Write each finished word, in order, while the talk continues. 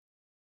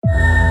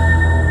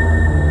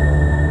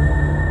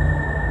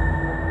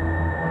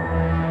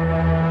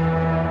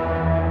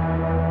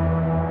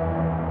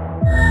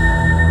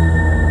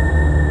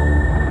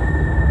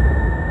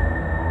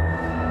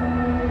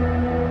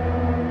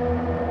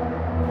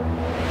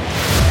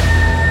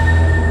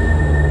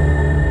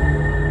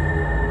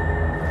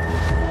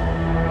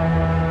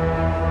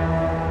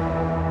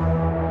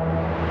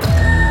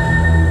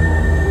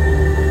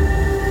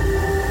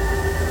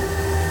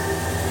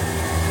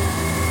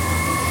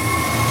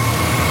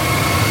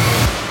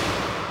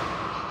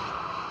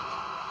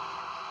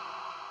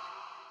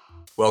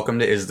Welcome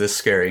to Is This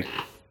Scary?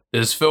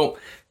 This is Phil.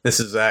 This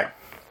is Zach.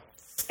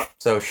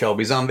 So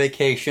Shelby's on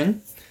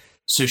vacation.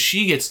 So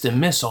she gets to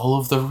miss all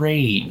of the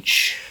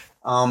rage.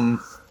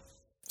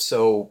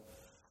 So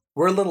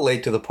we're a little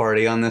late to the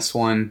party on this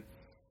one,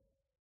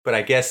 but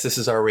I guess this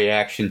is our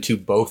reaction to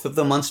both of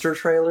the Munster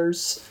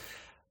trailers.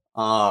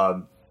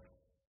 Rob,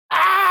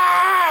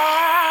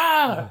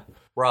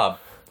 what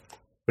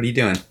are you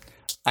doing?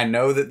 I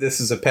know that this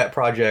is a pet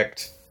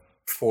project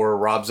for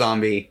Rob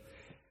Zombie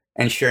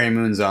and Sherry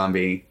Moon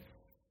Zombie,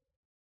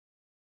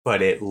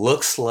 but it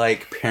looks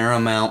like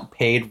Paramount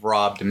paid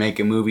Rob to make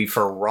a movie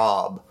for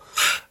Rob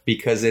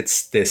because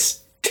it's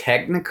this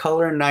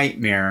Technicolor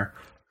nightmare.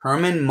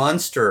 Herman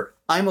Munster.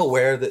 I'm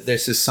aware that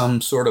this is some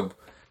sort of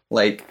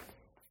like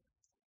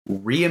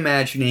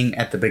reimagining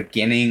at the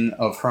beginning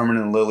of Herman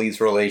and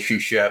Lily's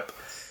relationship.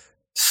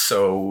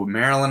 So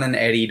Marilyn and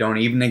Eddie don't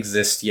even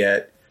exist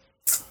yet.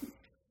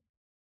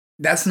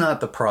 That's not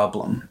the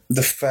problem.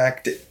 The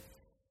fact is,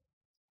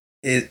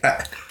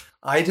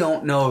 I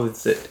don't know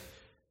that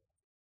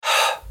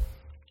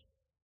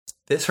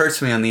this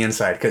hurts me on the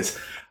inside because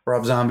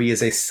Rob Zombie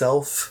is a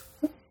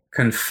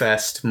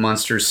self-confessed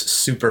Munsters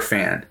super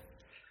fan.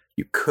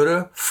 You could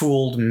have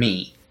fooled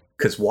me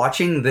because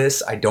watching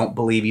this, I don't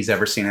believe he's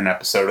ever seen an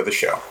episode of the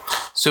show.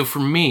 So for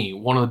me,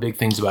 one of the big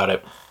things about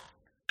it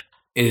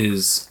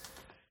is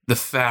the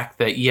fact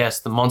that, yes,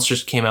 the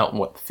Munsters came out in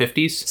what, the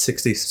 50s?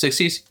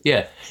 60s?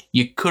 Yeah.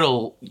 You could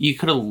have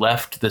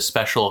left the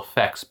special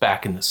effects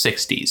back in the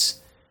 60s.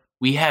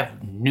 We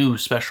have new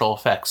special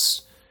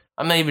effects.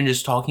 I'm not even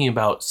just talking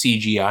about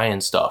CGI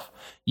and stuff.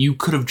 You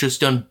could have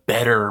just done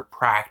better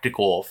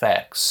practical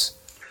effects.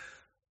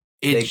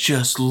 It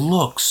just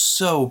looks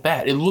so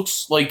bad. It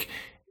looks like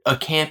a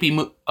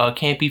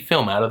campy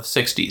film out of the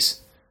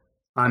 60s.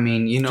 I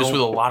mean, just with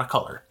a lot of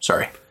color.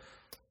 Sorry.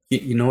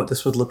 You know what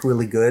this would look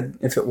really good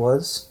if it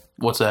was?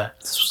 What's that?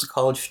 If this was a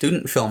college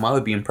student film, I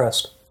would be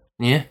impressed.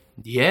 Yeah.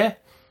 The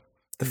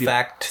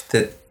fact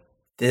that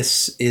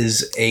this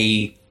is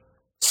a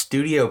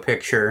studio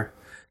picture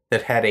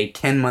that had a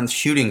 10-month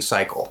shooting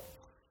cycle.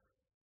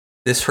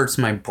 This hurts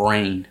my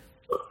brain.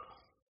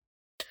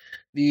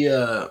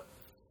 The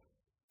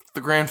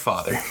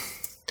grandfather.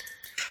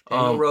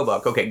 Daniel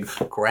Roebuck. Okay,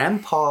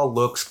 Grandpa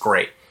looks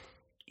great.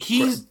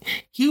 He was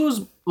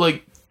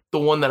like the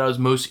one that I was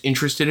most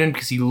interested in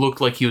because he looked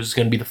like he was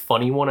going to be the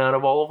funny one out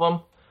of all of them.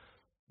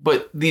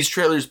 But these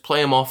trailers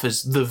play him off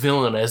as the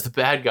villain, as the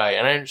bad guy.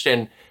 And I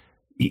understand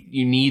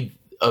you need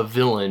a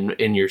villain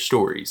in your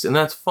stories, and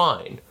that's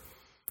fine.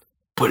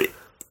 But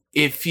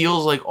it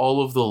feels like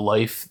all of the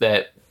life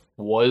that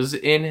was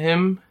in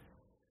him,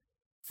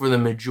 for the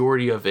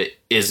majority of it,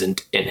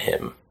 isn't in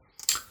him.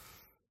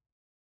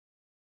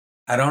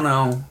 I don't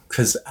know,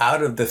 because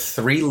out of the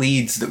three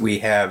leads that we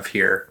have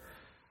here,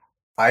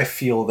 I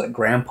feel that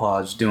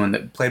Grandpa's doing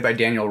that, played by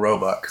Daniel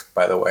Roebuck,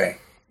 by the way,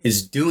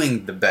 is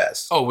doing the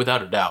best. Oh,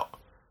 without a doubt.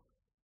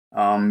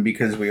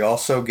 Because we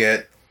also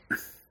get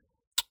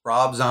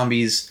Rob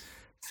Zombie's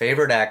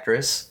favorite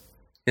actress,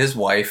 his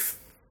wife,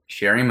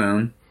 Sherry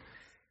Moon,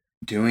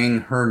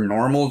 doing her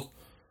normal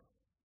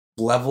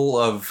level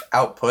of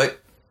output.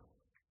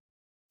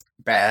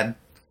 Bad.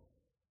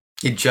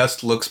 It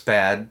just looks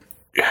bad.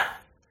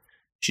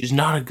 She's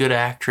not a good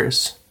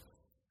actress.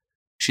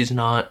 She's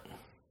not.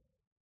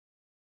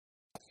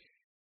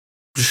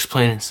 Just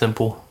plain and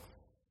simple.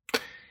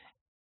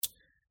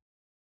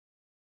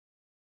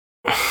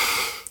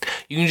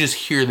 You can just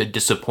hear the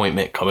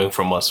disappointment coming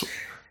from us.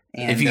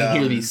 And, if you can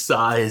hear these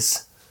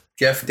sighs.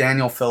 Jeff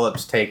Daniel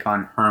Phillips' take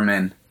on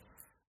Herman.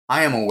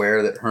 I am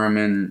aware that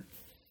Herman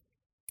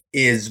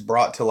is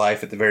brought to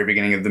life at the very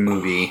beginning of the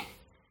movie.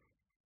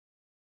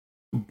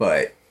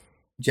 But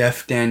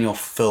Jeff Daniel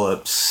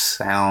Phillips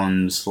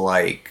sounds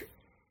like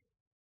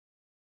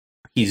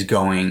he's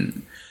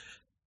going...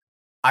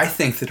 I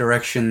think the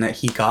direction that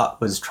he got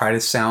was try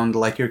to sound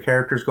like your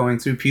character's going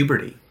through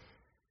puberty.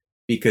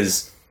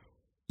 Because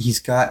he's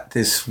got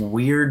this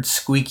weird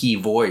squeaky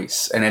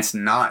voice, and it's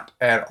not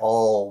at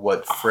all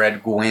what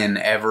Fred Gwynne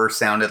ever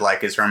sounded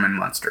like as Herman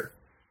Munster.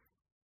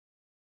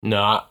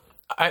 No,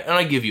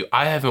 I give you,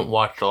 I haven't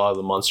watched a lot of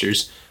the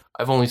Munsters.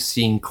 I've only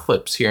seen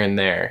clips here and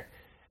there.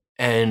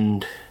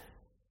 And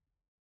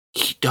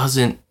this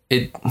doesn't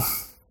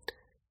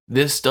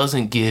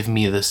give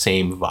me the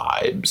same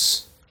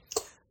vibes.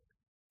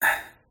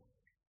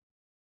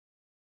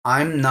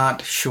 I'm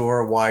not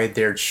sure why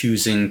they're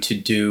choosing to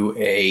do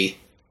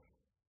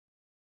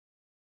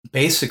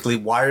basically,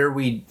 why are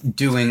we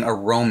doing a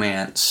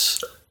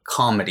romance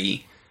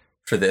comedy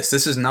for this?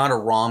 This is not a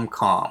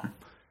rom-com.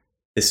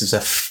 This is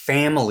a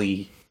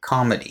family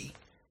comedy.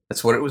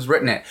 That's what it was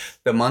written at.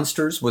 The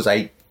Munsters was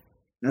oh,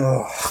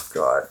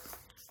 God.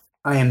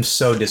 I am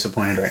so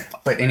disappointed right now.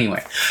 But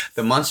anyway,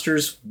 the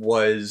Munsters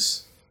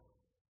was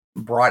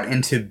brought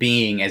into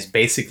being as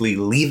basically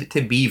Leave It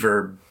to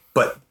Beaver,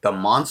 but the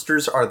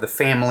monsters are the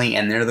family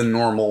and they're the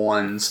normal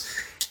ones,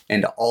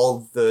 and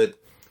all the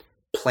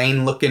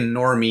plain-looking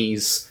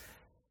normies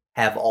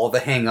have all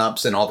the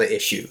hang-ups and all the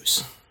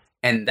issues.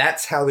 And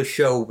that's how the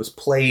show was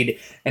played,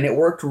 and it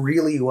worked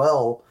really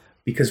well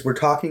because we're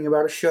talking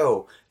about a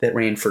show that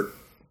ran for,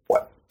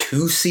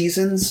 2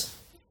 seasons?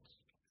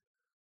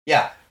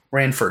 Yeah,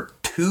 ran for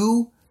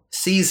 2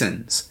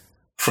 seasons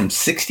from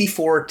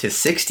 64 to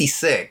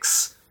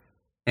 66,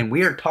 and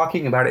we are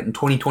talking about it in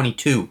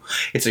 2022.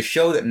 It's a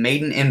show that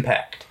made an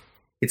impact.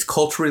 It's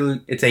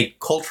a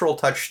cultural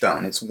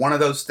touchstone. It's one of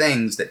those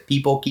things that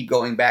people keep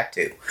going back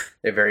to.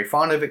 They're very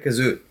fond of it because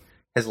it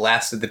has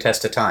lasted the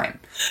test of time.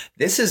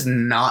 This is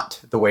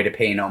not the way to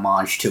pay an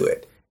homage to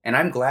it, and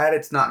I'm glad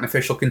it's not an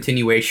official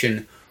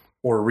continuation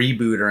or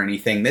reboot or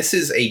anything. This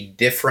is a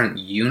different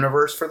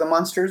universe for the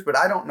Munsters, but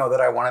I don't know that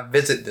I want to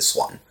visit this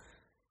one.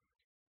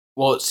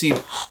 Well, see,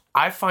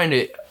 I find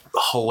it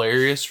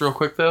hilarious, real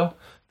quick, though,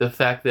 the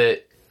fact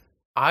that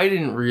I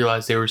didn't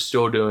realize they were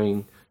still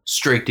doing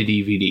straight to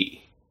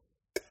DVD.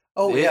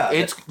 Oh, yeah.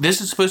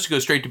 This is supposed to go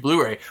straight to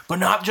Blu-ray, but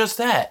not just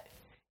that.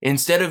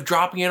 Instead of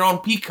dropping it on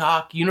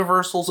Peacock,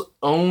 Universal's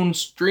own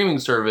streaming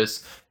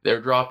service, they're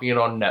dropping it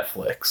on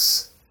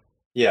Netflix.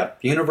 Yeah,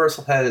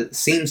 Universal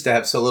seems to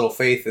have so little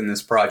faith in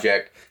this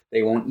project,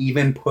 they won't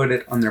even put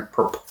it on their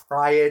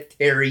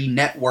proprietary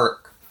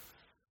network.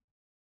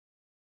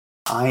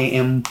 I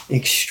am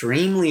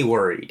extremely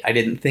worried. I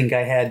didn't think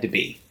I had to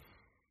be.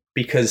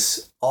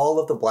 Because all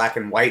of the black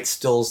and white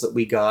stills that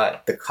we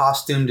got, the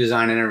costume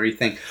design and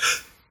everything,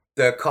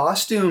 the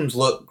costumes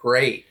look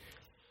great.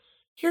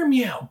 Hear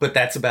me out. But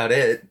that's about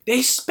it.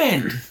 They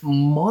spent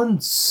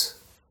months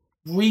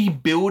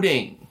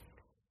rebuilding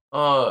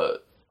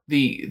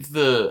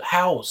the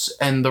house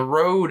and the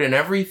road and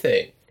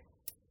everything.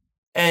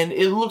 And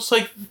it looks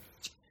like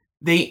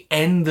they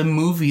end the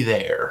movie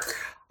there.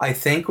 I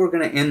think we're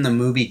going to end the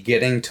movie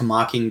getting to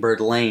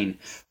Mockingbird Lane,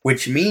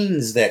 which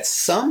means that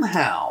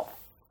somehow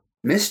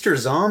Mr.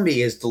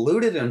 Zombie has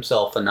deluded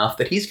himself enough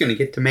that he's going to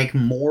get to make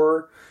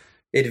more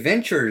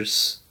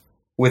adventures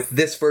with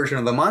this version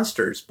of the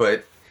Munsters.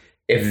 But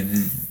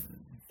if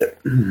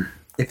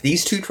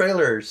these 2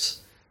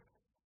 trailers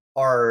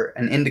are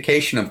an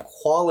indication of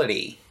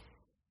quality,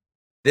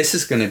 this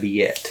is going to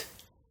be it.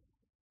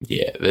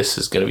 Yeah, this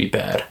is going to be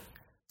bad.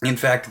 In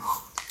fact,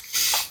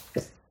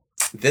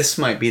 this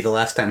might be the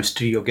last time a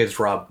studio gives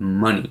Rob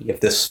money if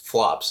this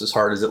flops as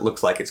hard as it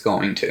looks like it's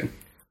going to.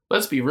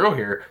 Let's be real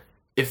here.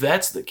 If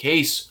that's the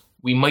case,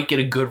 we might get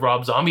a good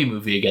Rob Zombie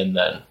movie again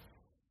then.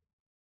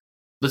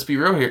 Let's be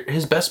real here.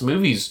 His best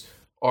movies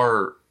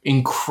are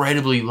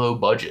incredibly low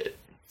budget.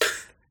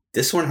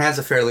 This one has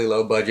a fairly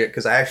low budget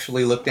because I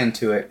actually looked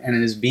into it, and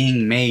it is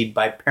being made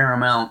by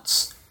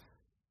Paramount's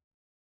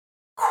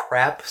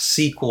crap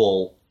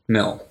sequel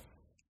mill.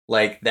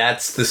 Like,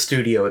 that's the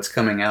studio it's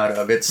coming out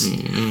of. It's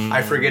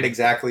I forget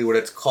exactly what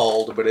it's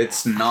called, but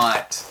it's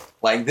not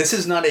like, this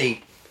is not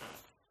a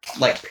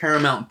like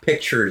Paramount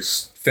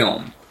Pictures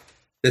film.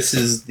 This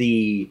is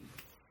the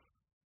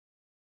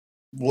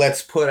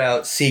let's put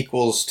out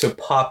sequels to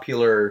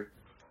popular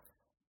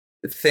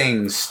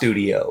things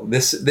studio.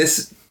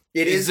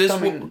 It is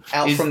coming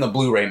out from the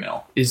Blu-ray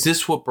mill. Is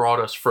this what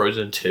brought us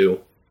Frozen 2?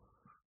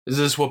 Is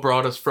this what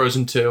brought us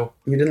Frozen 2?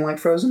 You didn't like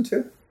Frozen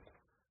 2?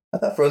 I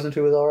thought Frozen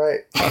 2 was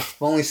alright. I've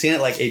only seen it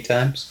like 8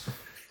 times.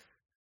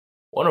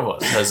 One of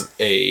us has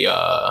a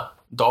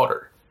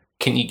daughter.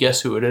 Can you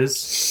guess who it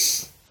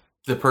is?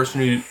 The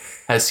person who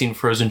has seen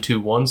Frozen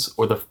 2 once,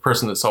 or the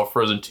person that saw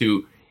Frozen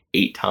 2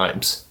 8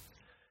 times?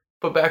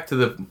 But back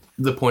to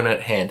the point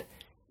at hand.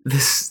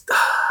 This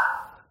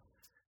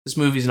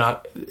movie's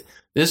not...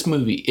 This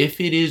movie, if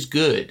it is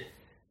good,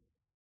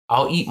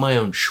 I'll eat my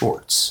own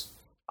shorts.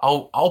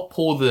 I'll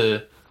pull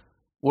the...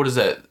 What is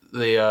that?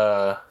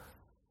 The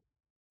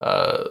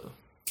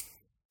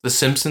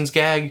Simpsons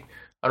gag?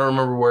 I don't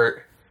remember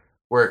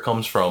where it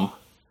comes from.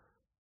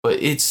 But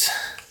it's...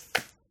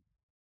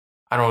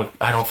 I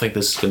don't think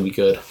this is going to be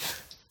good.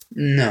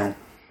 No.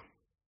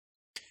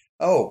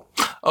 Oh,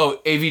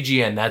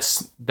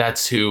 AVGN.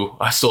 That's who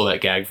I stole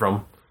that gag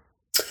from.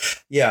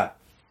 Yeah.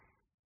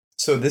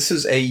 So this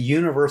is a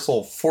Universal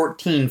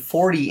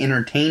 1440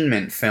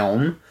 entertainment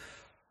film.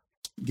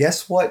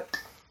 Guess what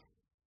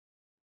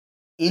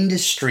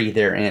industry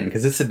they're in?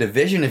 Because it's a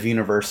division of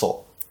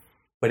Universal.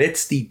 But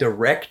it's the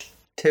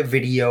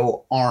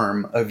direct-to-video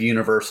arm of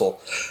Universal.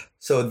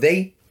 So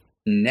they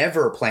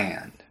never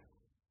planned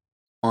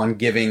on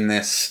giving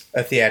this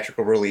a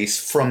theatrical release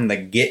from the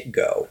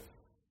get-go.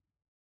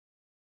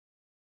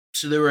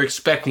 So they were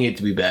expecting it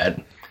to be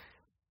bad.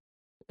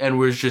 And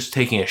we're just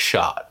taking a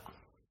shot.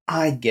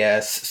 I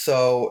guess.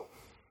 So,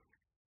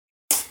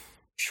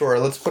 sure,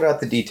 let's put out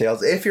the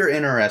details. If you're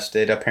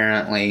interested,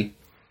 apparently,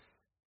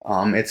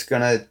 it's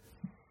going to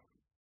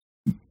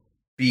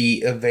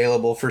be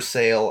available for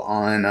sale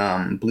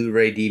on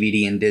Blu-ray,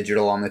 DVD, and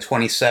digital on the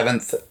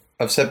 27th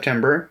of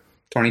September,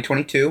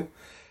 2022.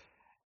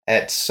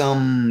 At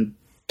some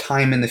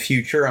time in the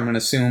future, I'm going to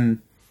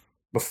assume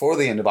before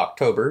the end of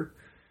October,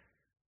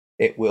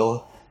 it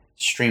will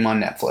stream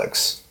on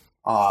Netflix.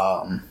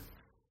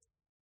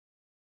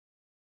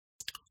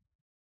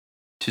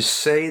 To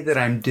say that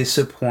I'm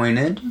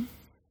disappointed,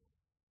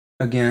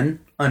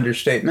 again,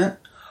 understatement,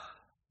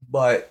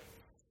 but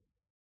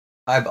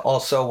I've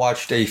also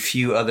watched a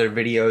few other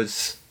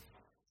videos,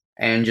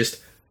 and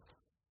just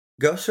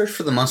go search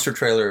for the Munsters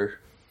trailer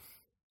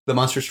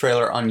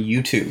on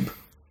YouTube.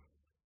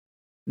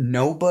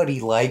 Nobody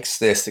likes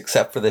this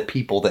except for the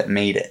people that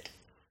made it.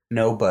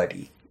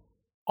 Nobody.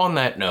 On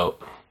that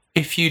note,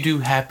 if you do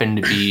happen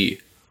to be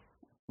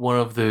one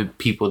of the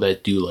people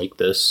that do like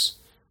this,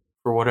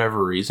 for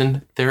whatever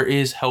reason, there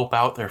is help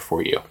out there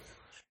for you.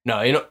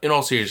 No, in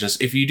all seriousness,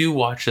 if you do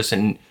watch this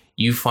and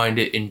you find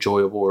it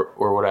enjoyable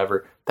or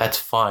whatever, that's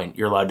fine.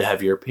 You're allowed to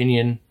have your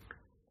opinion.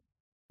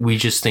 We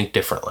just think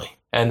differently,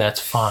 and that's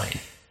fine.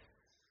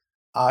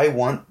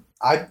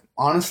 I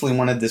honestly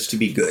wanted this to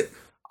be good.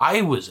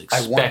 I was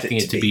expecting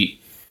it to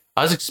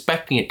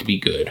be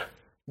good.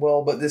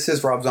 Well, but this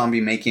is Rob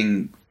Zombie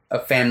making a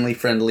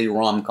family-friendly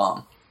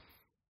rom-com.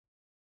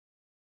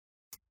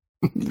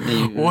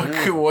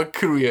 What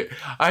could we?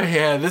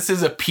 This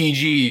is a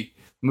PG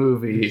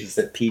movie. This is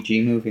a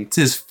PG movie. It's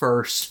his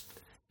first,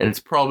 and it's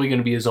probably going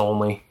to be his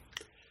only.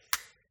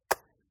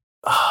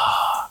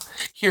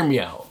 Hear me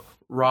out.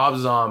 Rob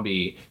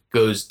Zombie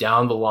goes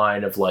down the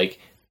line of like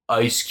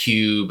Ice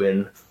Cube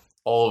and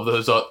all of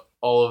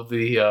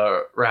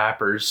the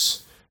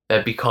rappers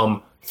that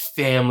become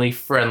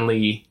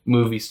family-friendly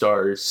movie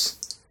stars.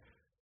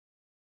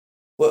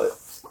 What?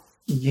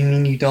 You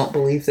mean you don't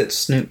believe that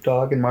Snoop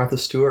Dogg and Martha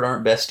Stewart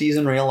aren't besties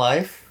in real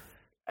life?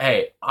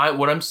 Hey,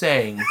 what I'm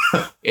saying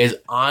is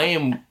I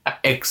am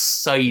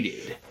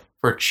excited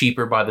for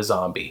Cheaper by the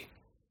Zombie.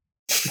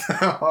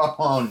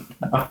 Oh,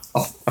 no.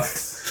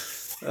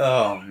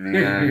 Oh,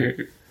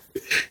 man.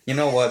 You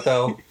know what,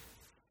 though?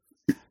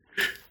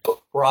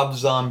 Rob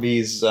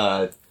Zombie's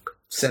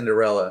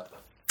Cinderella.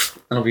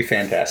 It'll be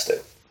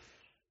fantastic.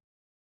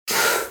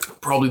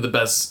 Probably the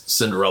best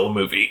Cinderella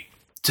movie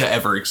to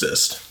ever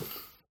exist.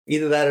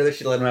 Either that or they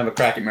should let him have a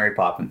crack at Mary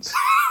Poppins.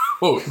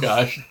 Oh,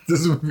 gosh.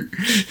 The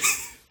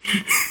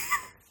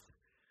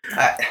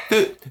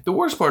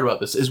worst part about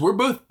this is we're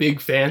both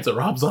big fans of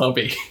Rob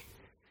Zombie.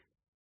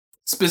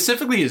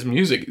 Specifically his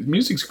music. His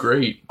music's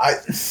great. I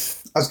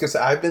was going to say,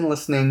 I've been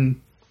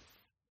listening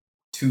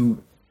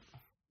to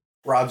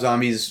Rob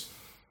Zombie's...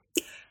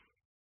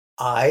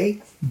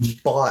 I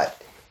bought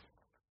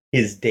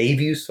his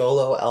debut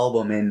solo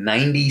album in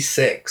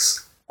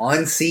 '96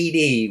 on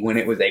CD when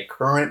it was a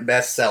current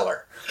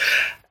bestseller.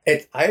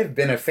 I've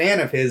been a fan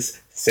of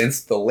his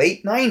since the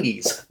late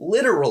 90s,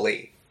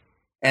 literally.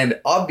 And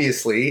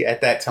obviously,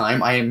 at that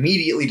time, I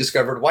immediately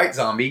discovered White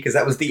Zombie because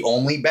that was the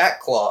only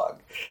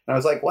backlog. And I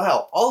was like,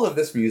 wow, all of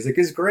this music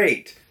is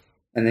great.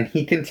 And then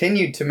he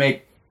continued to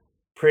make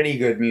pretty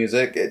good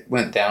music. It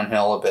went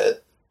downhill a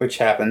bit, which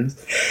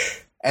happens.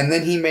 And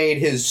then he made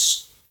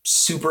his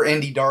super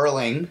indie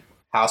darling,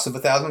 House of a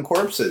Thousand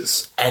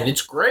Corpses. And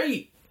it's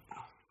great.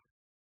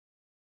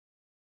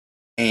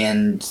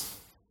 And,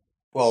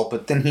 well,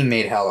 but then he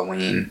made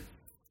Halloween.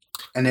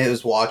 And it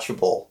was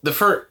watchable. The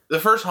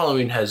first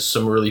Halloween has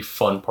some really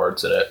fun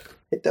parts in it.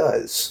 It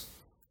does.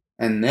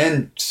 And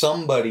then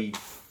somebody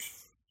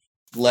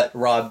let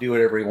Rob do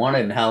whatever he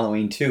wanted in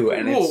Halloween 2.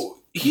 And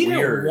he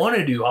didn't want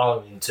to do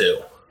Halloween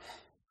 2.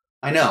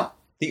 I know.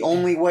 The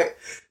only way...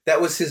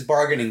 That was his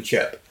bargaining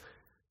chip.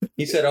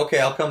 He said, okay,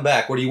 I'll come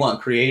back. What do you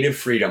want? Creative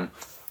freedom.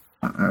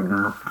 It's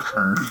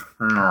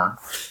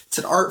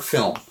an art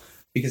film.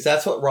 Because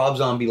that's what Rob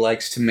Zombie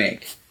likes to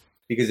make.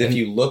 Because if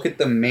you look at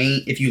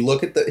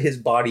his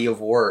body of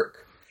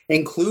work,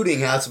 including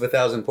House of a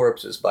Thousand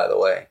Corpses, by the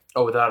way.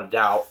 Oh, without a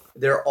doubt.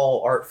 They're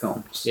all art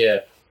films.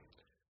 Yeah.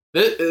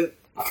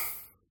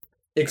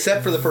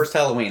 Except for the first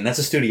Halloween. That's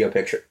a studio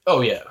picture.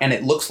 Oh, yeah. And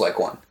it looks like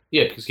one.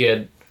 Yeah, because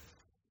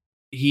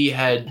he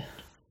had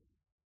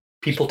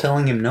people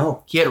telling him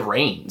no. He had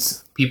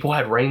reins. People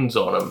had reins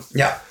on him.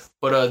 Yeah.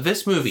 But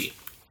this movie,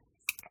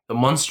 The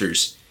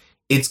Munsters,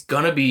 it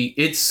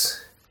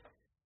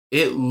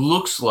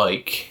looks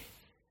like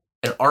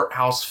an art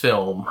house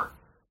film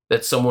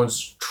that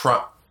someone's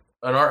trying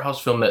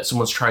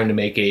to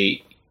make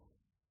an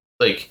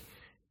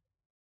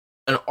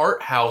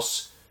art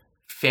house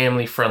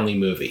family friendly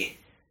movie.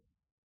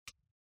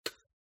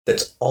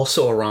 That's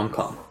also a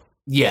rom-com.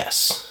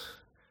 Yes.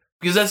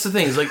 Because that's the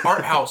thing, is like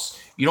art house,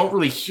 you don't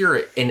really hear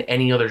it in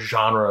any other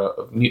genre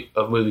of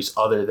movies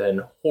other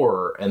than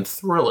horror and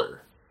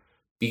thriller.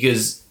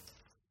 Because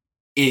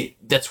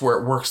that's where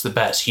it works the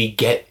best. You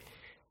get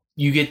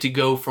to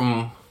go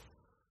from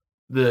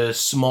the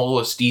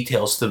smallest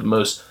details to the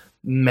most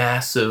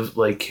massive,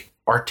 like,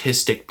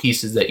 artistic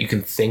pieces that you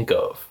can think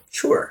of.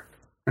 Sure.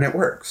 And it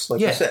works.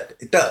 Like you said,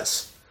 it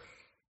does.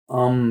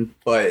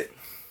 But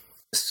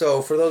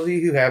so for those of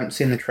you who haven't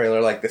seen the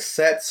trailer, like, the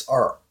sets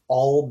are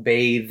all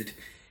bathed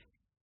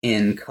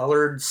in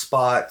colored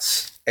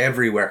spots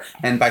everywhere.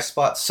 And by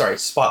spots,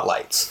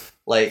 spotlights.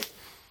 Like,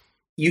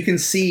 you can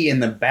see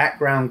in the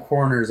background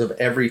corners of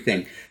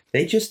everything,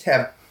 they just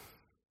have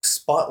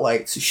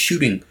spotlights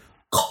shooting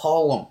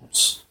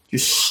columns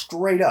just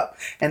straight up.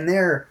 And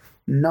they're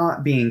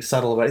not being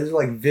subtle about it. They're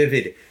like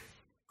vivid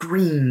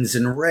greens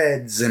and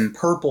reds and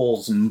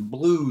purples and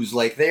blues.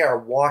 Like, they are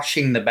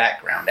washing the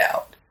background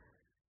out.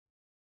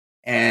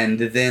 And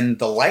then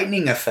the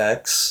lightning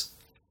effects,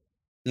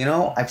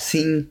 I've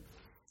seen...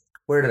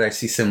 Where did I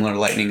see similar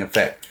lightning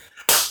effect?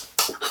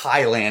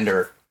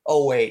 Highlander.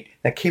 Oh, wait.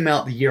 That came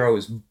out the year I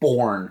was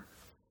born.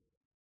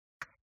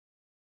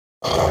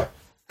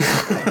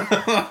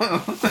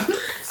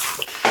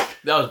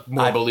 That was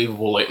more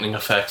believable lightning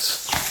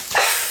effects.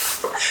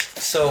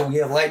 So we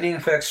have lightning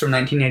effects from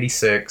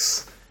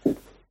 1986.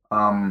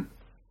 I'm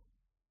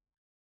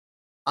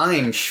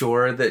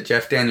sure that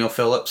Jeff Daniel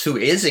Phillips, who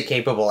is a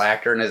capable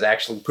actor and has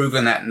actually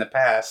proven that in the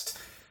past,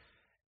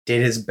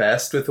 did his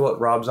best with what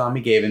Rob Zombie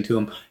gave into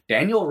him.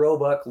 Daniel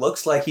Roebuck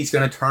looks like he's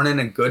going to turn in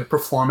a good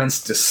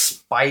performance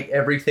despite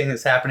everything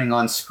that's happening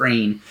on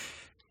screen.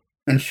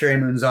 And Sherry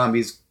Moon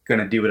Zombie's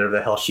going to do whatever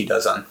the hell she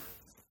does on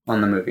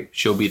the movie.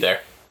 She'll be there.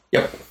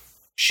 Yep.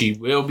 She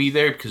will be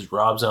there because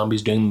Rob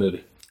Zombie's doing the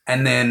movie.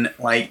 And then,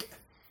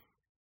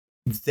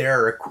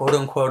 there are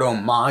quote-unquote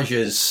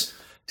homages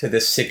to the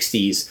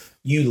 60s.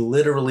 You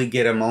literally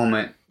get a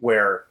moment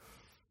where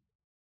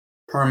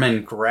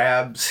Herman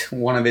grabs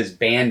one of his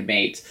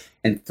bandmates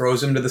and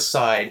throws him to the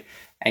side,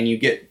 and you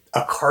get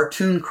a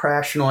cartoon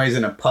crash noise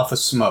and a puff of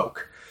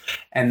smoke.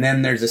 And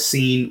then there's a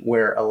scene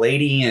where a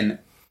lady in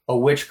a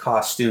witch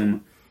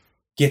costume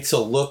gets a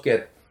look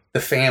at the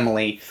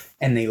family,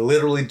 and they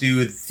literally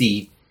do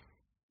the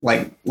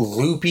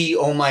loopy,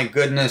 oh my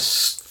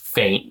goodness,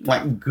 faint,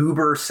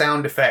 goober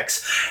sound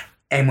effects.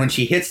 And when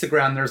she hits the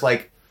ground, there's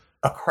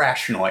a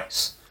crash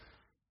noise.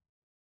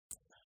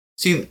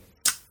 See,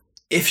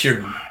 if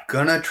you're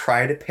gonna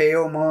try to pay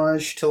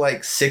homage to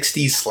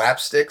 60s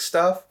slapstick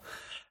stuff,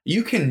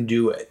 you can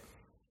do it.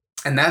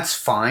 And that's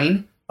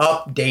fine.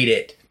 Update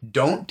it.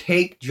 Don't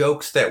take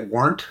jokes that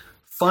weren't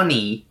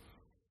funny.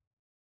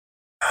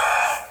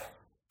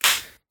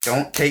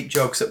 Don't take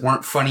jokes that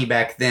weren't funny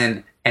back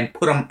then and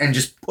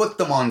just put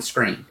them on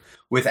screen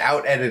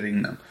without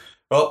editing them.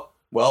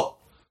 Well,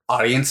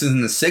 audiences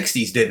in the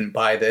 60s didn't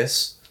buy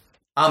this.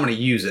 I'm going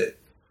to use it.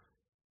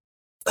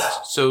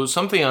 So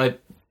something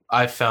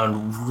I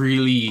found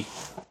really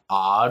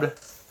odd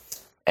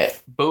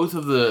at both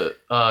of the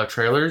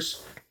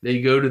trailers, they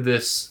go to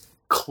this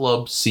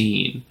club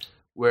scene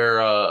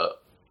where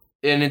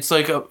and it's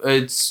like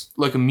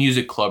a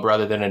music club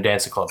rather than a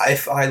dancing club.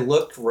 If I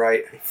looked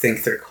right, I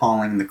think they're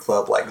calling the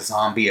club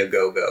Zombie A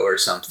Go-Go or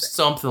something.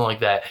 Something like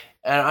that.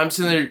 And I'm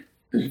sitting there,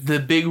 the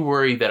big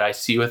worry that I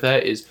see with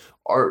that is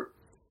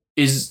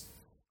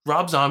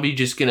Rob Zombie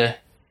just gonna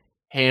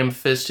ham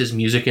fist his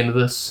music into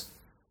this?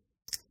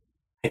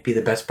 It'd be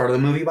the best part of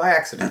the movie by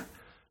accident.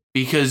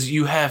 Because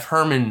you have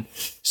Herman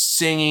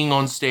singing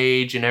on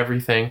stage and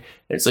everything.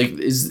 It's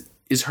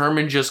is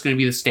Herman just gonna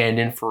be the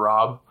stand-in for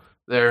Rob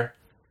there?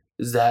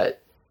 Is that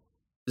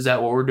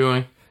what we're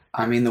doing?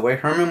 I mean, the way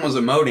Herman was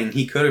emoting,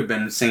 he could have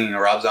been singing a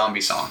Rob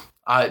Zombie song.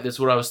 That's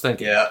what I was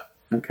thinking. Yeah.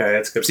 Okay,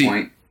 that's a good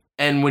point.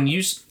 And when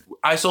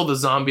I saw the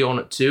zombie on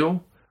it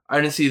too.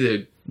 I didn't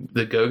see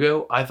the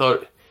go-go. I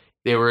thought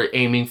they were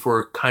aiming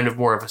for kind of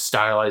more of a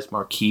stylized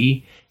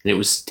marquee, and it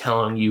was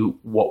telling you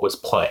what was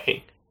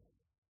playing.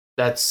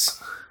 Well,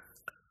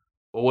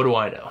 what do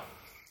I know?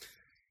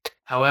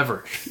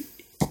 However,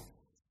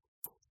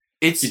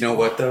 You know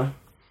what, though?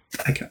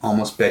 I can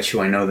almost bet you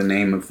I know the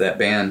name of that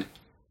band.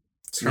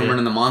 It's Herman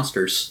and the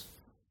Munsters.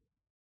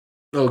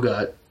 Oh,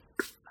 God.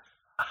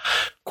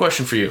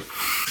 Question for you.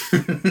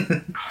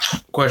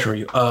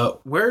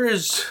 Where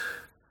is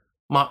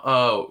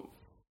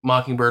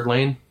Mockingbird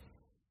Lane?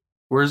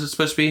 Where is it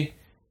supposed to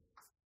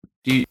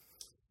be?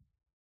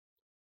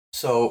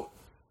 So,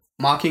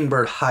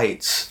 Mockingbird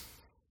Heights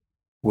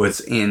was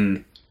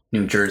in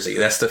New Jersey.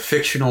 That's the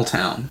fictional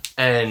town.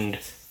 And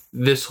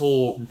this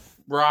whole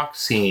rock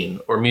scene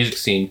or music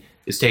scene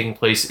is taking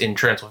place in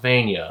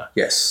Transylvania.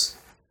 Yes.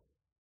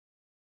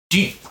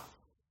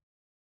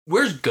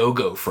 Where's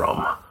Go-Go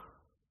from?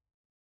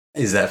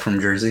 Is that from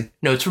Jersey?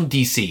 No, it's from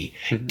DC.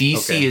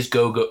 DC is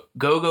Go-Go.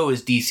 Go-Go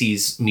is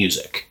DC's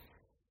music.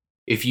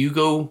 If you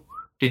go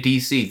to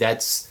DC,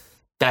 that's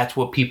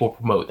what people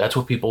promote. That's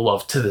what people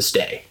love to this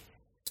day.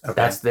 Okay.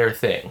 That's their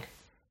thing.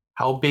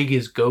 How big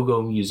is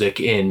Go-Go music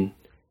in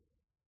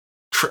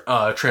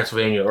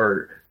Transylvania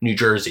or New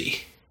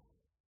Jersey?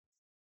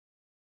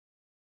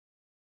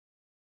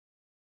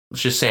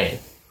 Just saying.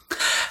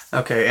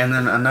 Okay, and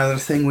then another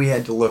thing we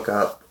had to look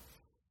up,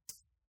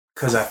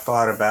 because I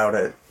thought about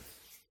it.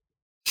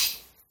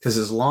 Because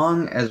as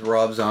long as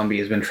Rob Zombie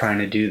has been trying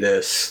to do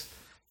this,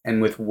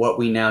 and with what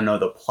we now know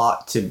the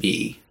plot to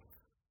be,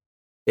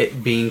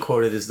 it being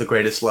quoted as the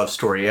greatest love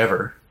story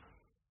ever.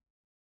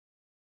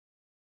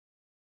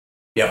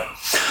 Yep.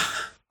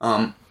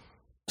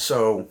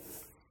 So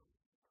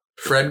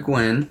Fred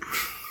Gwynne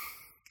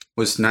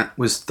was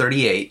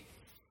 38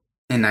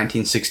 in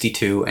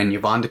 1962, and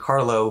Yvonne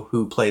DiCarlo,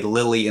 who played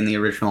Lily in the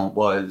original,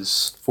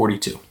 was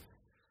 42.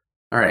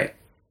 All right.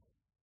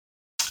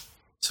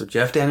 So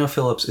Jeff Daniel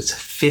Phillips is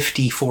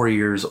 54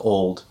 years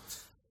old.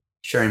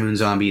 Sherry Moon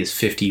Zombie is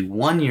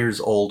 51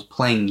 years old,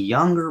 playing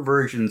younger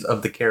versions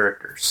of the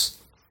characters.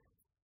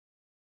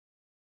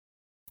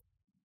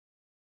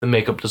 The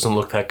makeup doesn't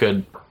look that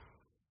good.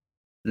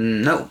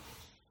 No.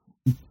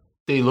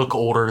 They look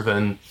older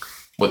than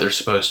what they're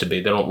supposed to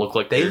be. They don't look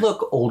like they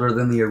look older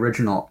than the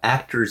original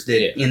actors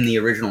did in the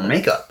original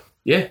makeup.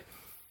 Yeah.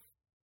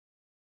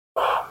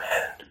 Oh,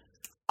 man.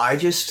 I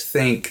just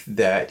think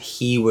that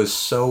he was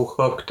so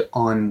hooked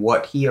on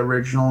what he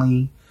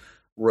originally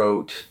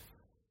wrote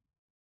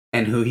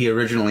and who he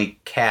originally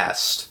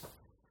cast.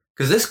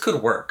 Because this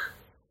could work.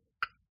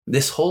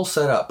 This whole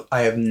setup,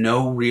 I have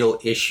no real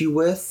issue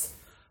with.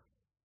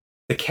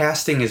 The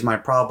casting is my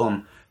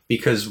problem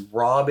because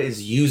Rob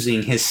is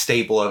using his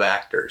stable of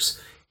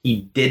actors.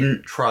 He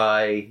didn't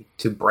try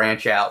to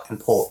branch out and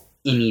pull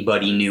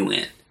anybody new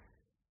in.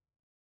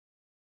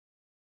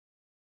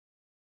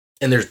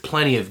 And there's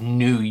plenty of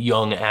new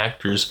young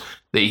actors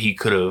that he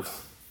could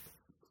have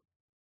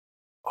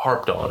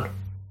harped on,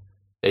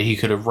 that he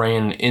could have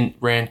ran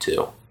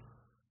to.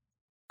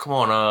 Come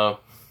on,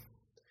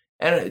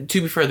 and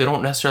to be fair, they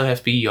don't necessarily have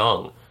to be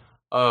young.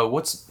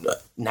 What's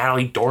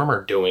Natalie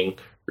Dormer doing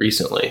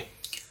recently?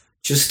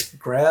 Just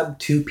grab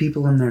 2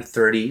 people in their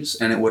 30s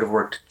and it would have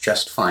worked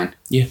just fine.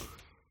 Yeah.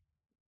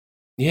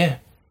 Yeah.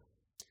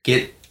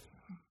 Get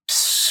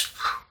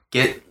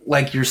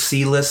like your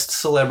C-list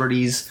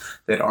celebrities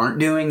that aren't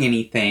doing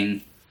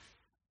anything,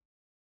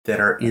 that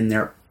are in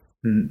their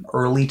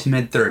early to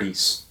mid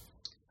 30s.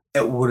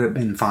 It would have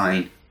been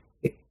fine.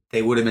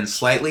 They would have been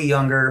slightly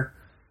younger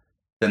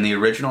than the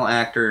original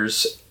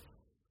actors.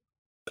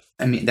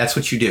 I mean, that's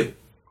what you do.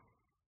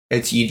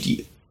 It's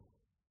you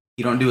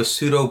don't do a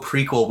pseudo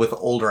prequel with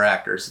older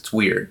actors. It's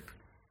weird.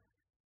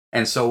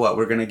 And so what?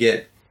 We're going to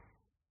get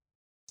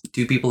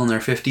 2 people in their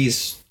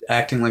 50s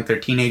acting like they're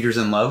teenagers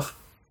in love?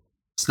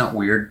 It's not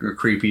weird or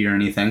creepy or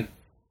anything.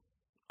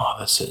 Oh,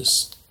 this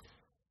is...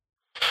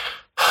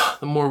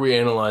 The more we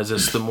analyze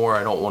this, the more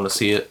I don't want to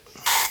see it.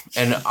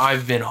 And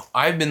I've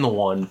been the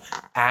one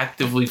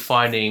actively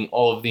finding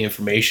all of the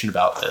information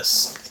about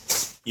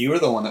this. You were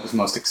the one that was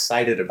most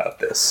excited about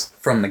this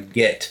from the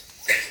get.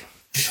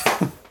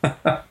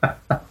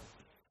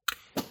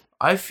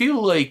 I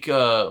feel like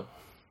I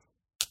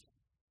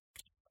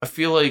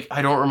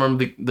don't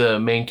remember the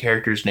main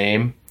character's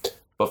name,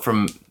 but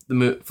from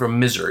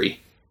Misery,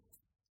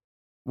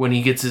 when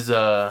he gets his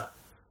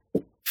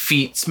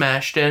feet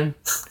smashed in.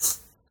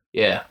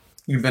 Yeah.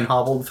 You've been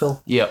hobbled,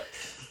 Phil? Yep.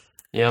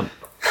 You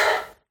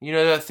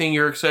know that thing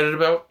you're excited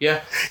about?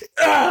 Yeah.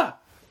 Ah!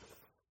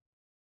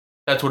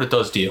 That's what it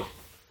does to you.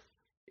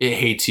 It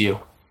hates you.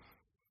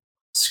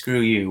 Screw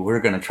you.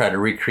 We're going to try to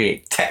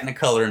recreate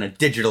Technicolor in a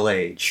digital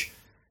age.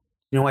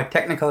 You know why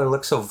Technicolor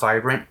looks so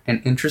vibrant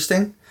and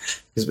interesting?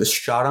 Because it was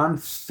shot on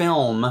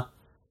film,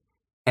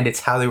 and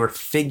it's how they were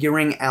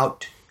figuring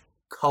out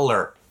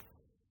color.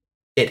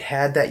 It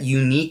had that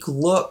unique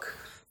look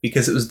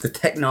because it was the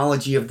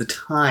technology of the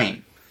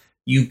time.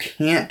 You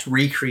can't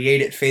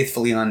recreate it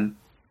faithfully on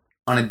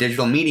a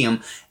digital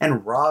medium,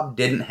 and Rob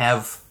didn't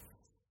have...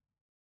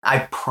 I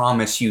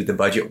promise you the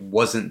budget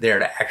wasn't there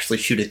to actually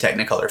shoot a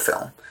Technicolor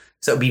film.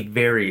 So it would be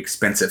very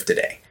expensive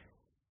today.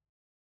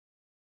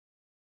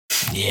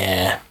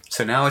 Yeah.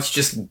 So now it's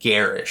just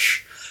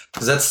garish.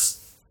 Because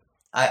that's...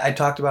 I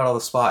talked about all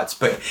the spots,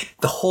 but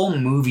the whole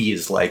movie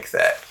is like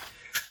that.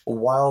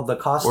 While the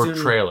costume... Or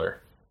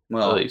trailer,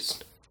 well, at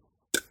least.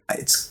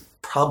 It's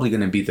probably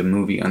going to be the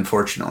movie,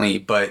 unfortunately,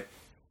 but...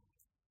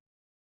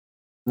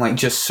 Like,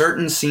 just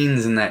certain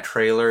scenes in that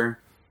trailer...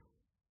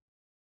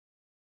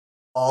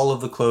 All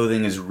of the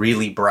clothing is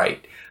really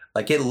bright.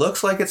 Like, it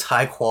looks like it's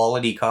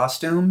high-quality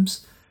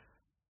costumes,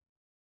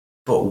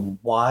 but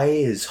why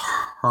is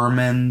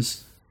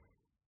Herman's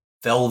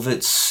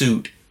velvet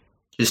suit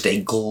just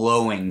a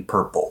glowing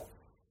purple?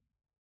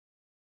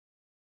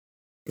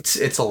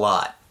 It's a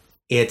lot.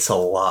 It's a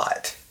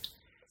lot.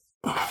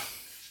 I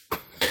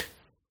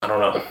don't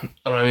know.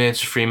 I don't have an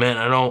answer for you, man.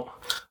 I don't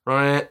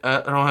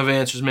have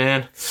answers,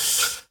 man.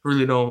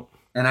 Really don't.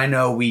 And I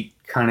know we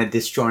kind of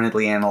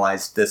disjointedly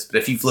analyzed this, but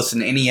if you've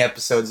listened to any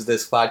episodes of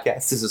this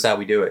podcast, this is how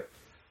we do it.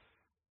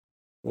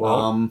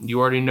 Well, you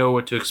already know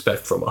what to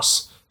expect from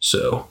us,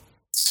 so.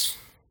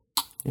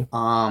 Yeah.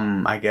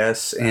 I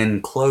guess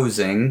in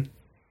closing,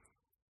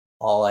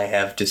 all I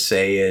have to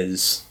say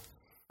is,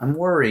 I'm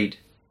worried.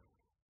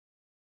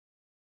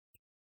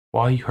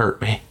 Why you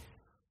hurt me?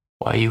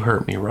 Why you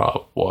hurt me,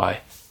 Rob? Why?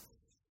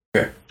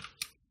 Okay.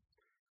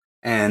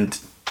 And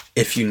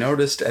if you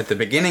noticed at the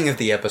beginning of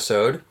the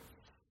episode,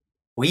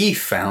 we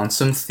found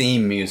some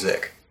theme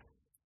music.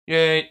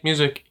 Yay,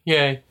 music,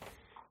 yay.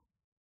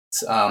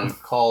 It's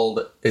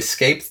called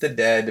Escape the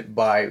Dead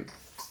by,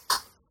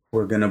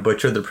 we're going to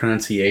butcher the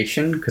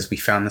pronunciation because we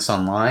found this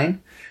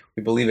online.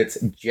 We believe it's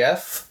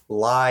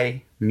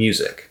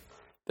Jeffliymusic.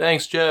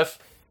 Thanks, Jeff.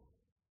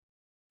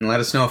 And let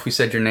us know if we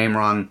said your name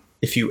wrong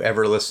if you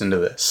ever listen to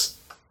this.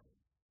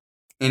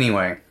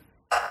 Anyway,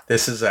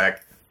 this is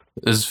Zach.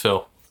 This is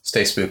Phil.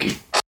 Stay spooky.